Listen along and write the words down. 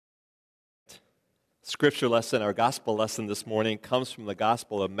Scripture lesson, our gospel lesson this morning, comes from the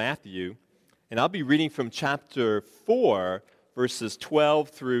Gospel of Matthew, and I'll be reading from chapter 4, verses 12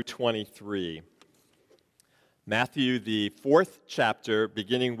 through 23. Matthew, the 4th chapter,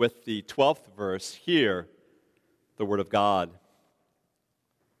 beginning with the 12th verse, hear the word of God.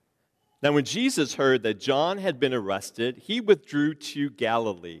 Now when Jesus heard that John had been arrested, he withdrew to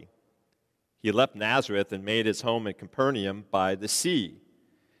Galilee. He left Nazareth and made his home in Capernaum by the sea,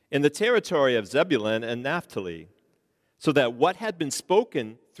 in the territory of Zebulun and Naphtali, so that what had been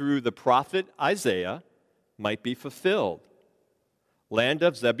spoken through the prophet Isaiah might be fulfilled. Land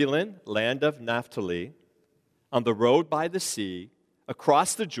of Zebulun, land of Naphtali, on the road by the sea,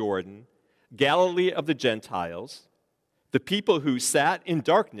 across the Jordan, Galilee of the Gentiles, the people who sat in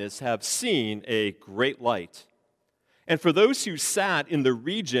darkness have seen a great light. And for those who sat in the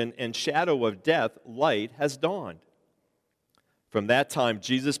region and shadow of death, light has dawned. From that time,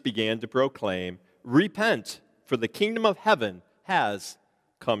 Jesus began to proclaim, "Repent, for the kingdom of heaven has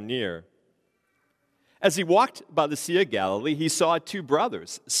come near." As he walked by the Sea of Galilee, he saw two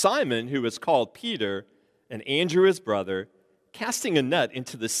brothers, Simon, who was called Peter, and Andrew his brother, casting a net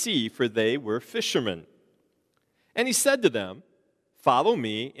into the sea, for they were fishermen. And he said to them, "Follow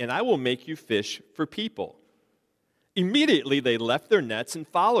me, and I will make you fish for people." Immediately they left their nets and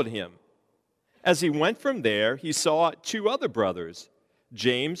followed him. As he went from there, he saw two other brothers,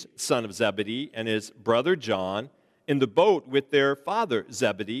 James, son of Zebedee, and his brother John, in the boat with their father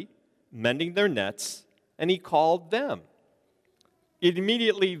Zebedee, mending their nets, and he called them.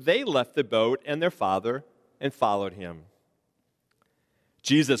 Immediately they left the boat and their father and followed him.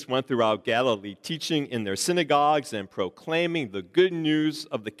 Jesus went throughout Galilee, teaching in their synagogues and proclaiming the good news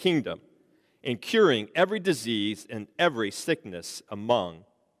of the kingdom, and curing every disease and every sickness among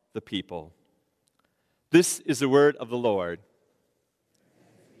the people. This is the word of the Lord.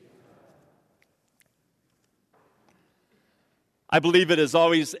 I believe it is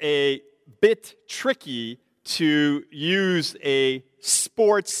always a bit tricky to use a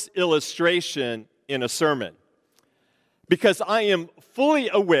sports illustration in a sermon, because I am fully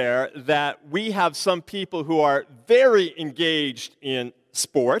aware that we have some people who are very engaged in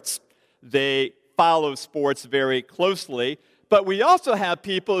sports. They follow sports very closely. But we also have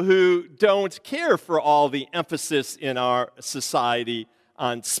people who don't care for all the emphasis in our society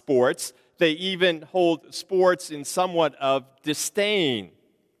on sports. They even hold sports in somewhat of disdain.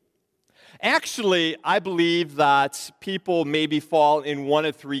 Actually, I believe that people maybe fall in one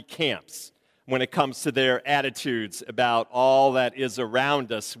of three camps when it comes to their attitudes about all that is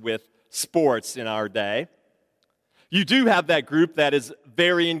around us with sports in our day. You do have that group that is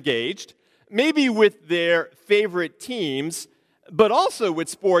very engaged, maybe with their favorite teams, but also with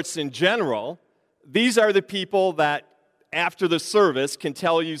sports in general. These are the people that, after the service, can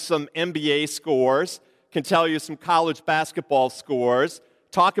tell you some NBA scores, can tell you some college basketball scores,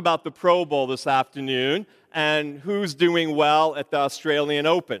 talk about the Pro Bowl this afternoon, and who's doing well at the Australian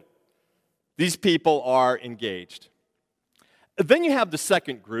Open. These people are engaged. Then you have the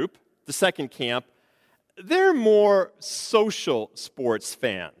second group, the second camp. They're more social sports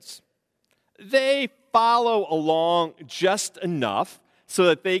fans. They follow along just enough so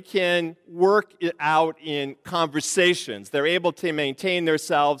that they can work it out in conversations. They're able to maintain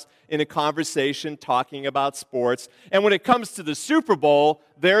themselves in a conversation talking about sports. And when it comes to the Super Bowl,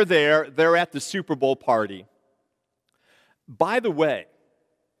 they're there. They're at the Super Bowl party. By the way,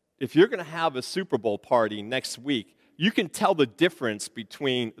 if you're going to have a Super Bowl party next week, you can tell the difference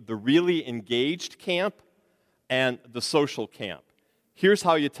between the really engaged camp and the social camp. Here's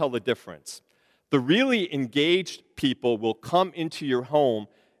how you tell the difference. The really engaged people will come into your home,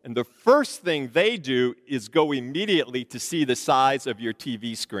 and the first thing they do is go immediately to see the size of your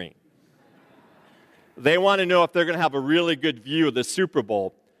TV screen. They want to know if they're going to have a really good view of the Super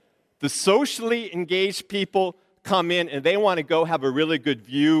Bowl. The socially engaged people come in, and they want to go have a really good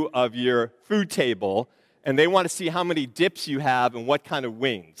view of your food table, and they want to see how many dips you have and what kind of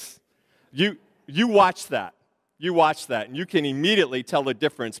wings. You watch that. You watch that, and you can immediately tell the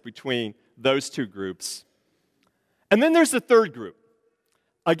difference between those two groups. And then there's the third group.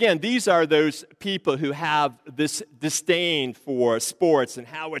 Again, these are those people who have this disdain for sports and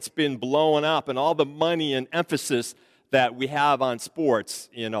how it's been blowing up and all the money and emphasis that we have on sports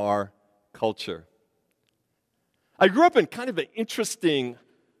in our culture. I grew up in kind of an interesting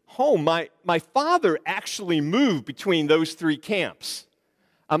home. My father actually moved between those three camps.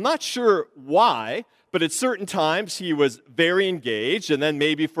 I'm not sure why, but at certain times he was very engaged, and then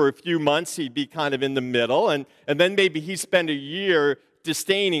maybe for a few months he'd be kind of in the middle, and then maybe he'd spend a year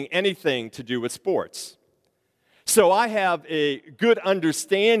disdaining anything to do with sports. So I have a good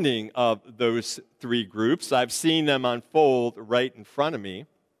understanding of those three groups. I've seen them unfold right in front of me.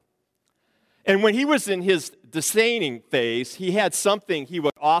 And when he was in his discerning phase, he had something he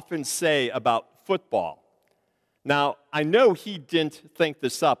would often say about football. Now, I know he didn't think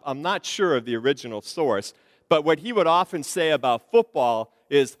this up. I'm not sure of the original source. But what he would often say about football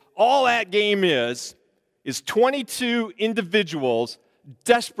is all that game is 22 individuals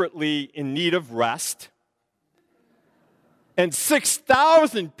desperately in need of rest and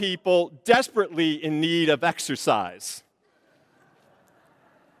 6,000 people desperately in need of exercise.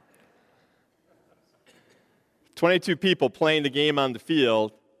 22 people playing the game on the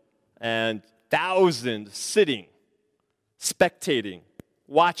field and thousands sitting, spectating,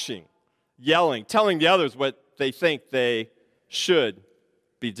 watching, yelling, telling the others what they think they should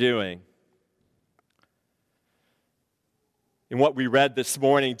be doing. In what we read this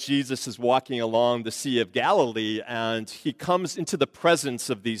morning, Jesus is walking along the Sea of Galilee, and he comes into the presence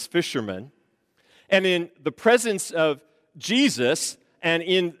of these fishermen. And in the presence of Jesus, and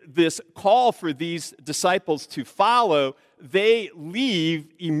in this call for these disciples to follow, they leave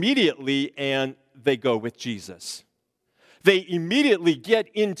immediately and they go with Jesus. They immediately get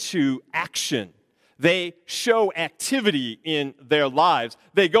into action. They show activity in their lives.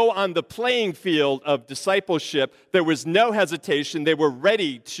 They go on the playing field of discipleship. There was no hesitation. They were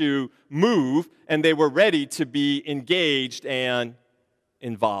ready to move, and they were ready to be engaged and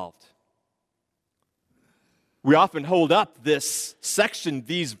involved. We often hold up this section,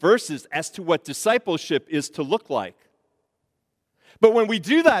 these verses, as to what discipleship is to look like. But when we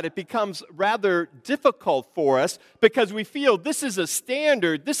do that, it becomes rather difficult for us because we feel this is a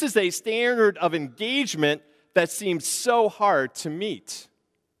standard of engagement that seems so hard to meet.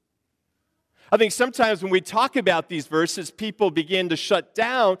 I think sometimes when we talk about these verses, people begin to shut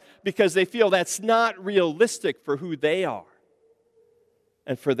down because they feel that's not realistic for who they are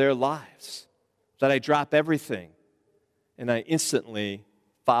and for their lives. That I drop everything and I instantly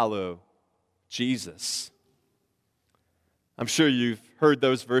follow Jesus. I'm sure you've heard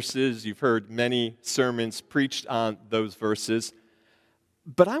those verses. You've heard many sermons preached on those verses.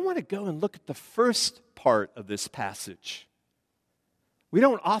 But I want to go and look at the first part of this passage. We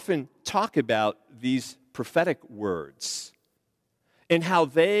don't often talk about these prophetic words and how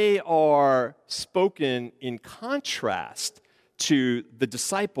they are spoken in contrast to the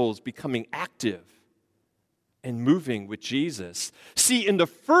disciples becoming active and moving with Jesus. See, in the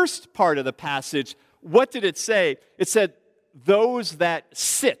first part of the passage, what did it say? It said, those that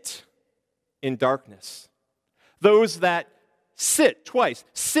sit in darkness. Those that sit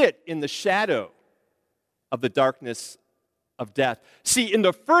in the shadow of the darkness of death. See, in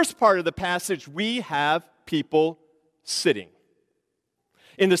the first part of the passage, we have people sitting.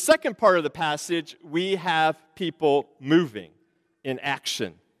 In the second part of the passage, we have people moving in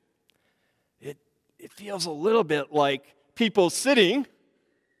action. It feels a little bit like people sitting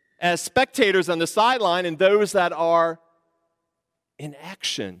as spectators on the sideline and those that are in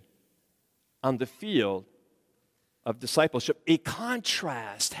action on the field of discipleship. A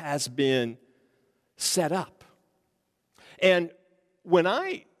contrast has been set up. And when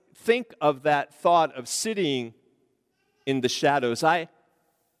I think of that thought of sitting in the shadows, I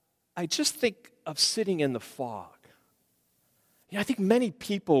just think of sitting in the fog. I think many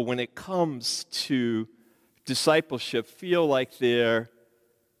people, when it comes to discipleship, feel like they're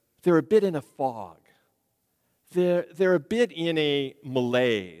a bit in a fog. They're a bit in a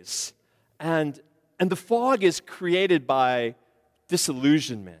malaise. And the fog is created by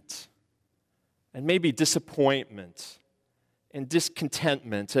disillusionment and maybe disappointment and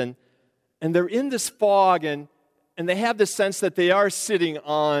discontentment. And they're in this fog and they have the sense that they are sitting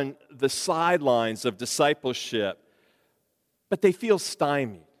on the sidelines of discipleship, but they feel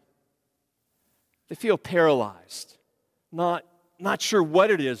stymied. They feel paralyzed, not sure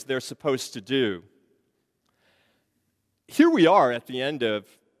what it is they're supposed to do. Here we are at the end of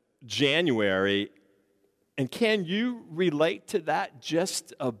January, and can you relate to that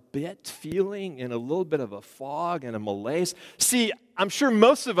just a bit, feeling in a little bit of a fog and a malaise? See, I'm sure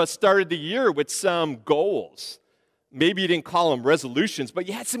most of us started the year with some goals. Maybe you didn't call them resolutions, but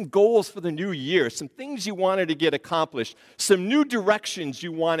you had some goals for the new year, some things you wanted to get accomplished, some new directions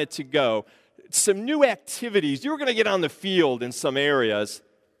you wanted to go, some new activities. You were going to get on the field in some areas,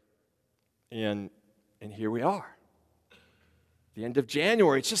 and here we are. The end of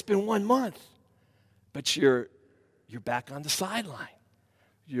January, it's just been 1 month, but you're back on the sideline.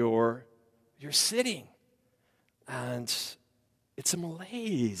 You're sitting, and it's a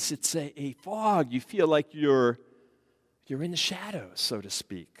malaise. It's a fog. You feel like you're in the shadows, so to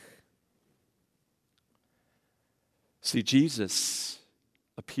speak. See, Jesus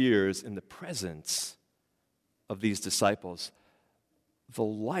appears in the presence of these disciples. The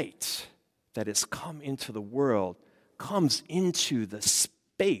light that has come into the world comes into the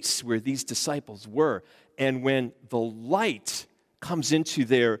space where these disciples were. And when the light comes into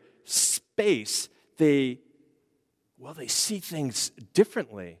their space, they see things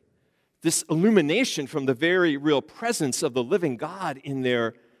differently. This illumination from the very real presence of the living God in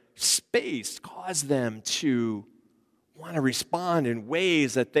their space caused them to want to respond in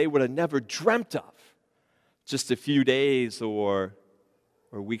ways that they would have never dreamt of just a few days or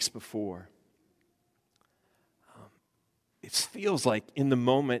weeks before. It feels like in the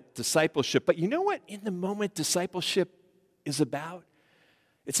moment discipleship, but you know what in the moment discipleship is about?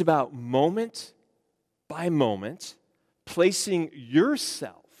 It's about moment by moment placing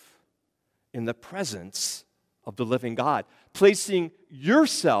yourself in the presence of the living God, placing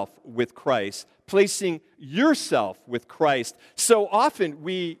yourself with Christ, placing yourself with Christ. So often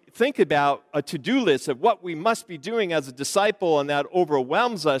we think about a to-do list of what we must be doing as a disciple, and that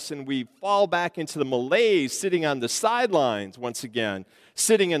overwhelms us, and we fall back into the malaise, sitting on the sidelines once again,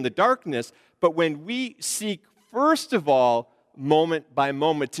 sitting in the darkness. But when we seek, first of all, moment by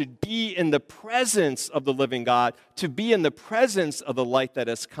moment, to be in the presence of the living God, to be in the presence of the light that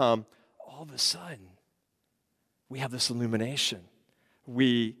has come, all of a sudden, we have this illumination.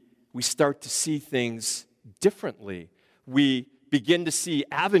 We start to see things differently. We begin to see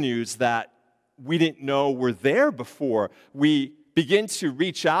avenues that we didn't know were there before. We begin to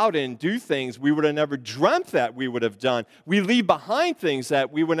reach out and do things we would have never dreamt that we would have done. We leave behind things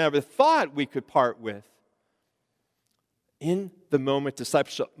that we would never thought we could part with. In the moment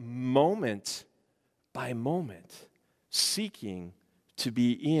discipleship, moment by moment, seeking to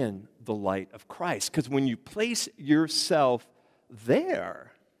be in the light of Christ. Because when you place yourself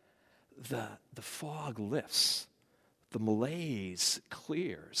there, the fog lifts, the malaise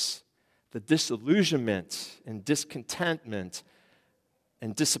clears, the disillusionment and discontentment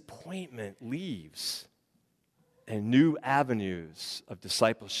and disappointment leaves, and new avenues of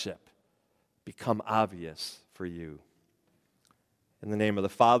discipleship become obvious for you. In the name of the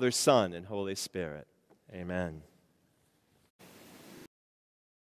Father, Son, and Holy Spirit, amen.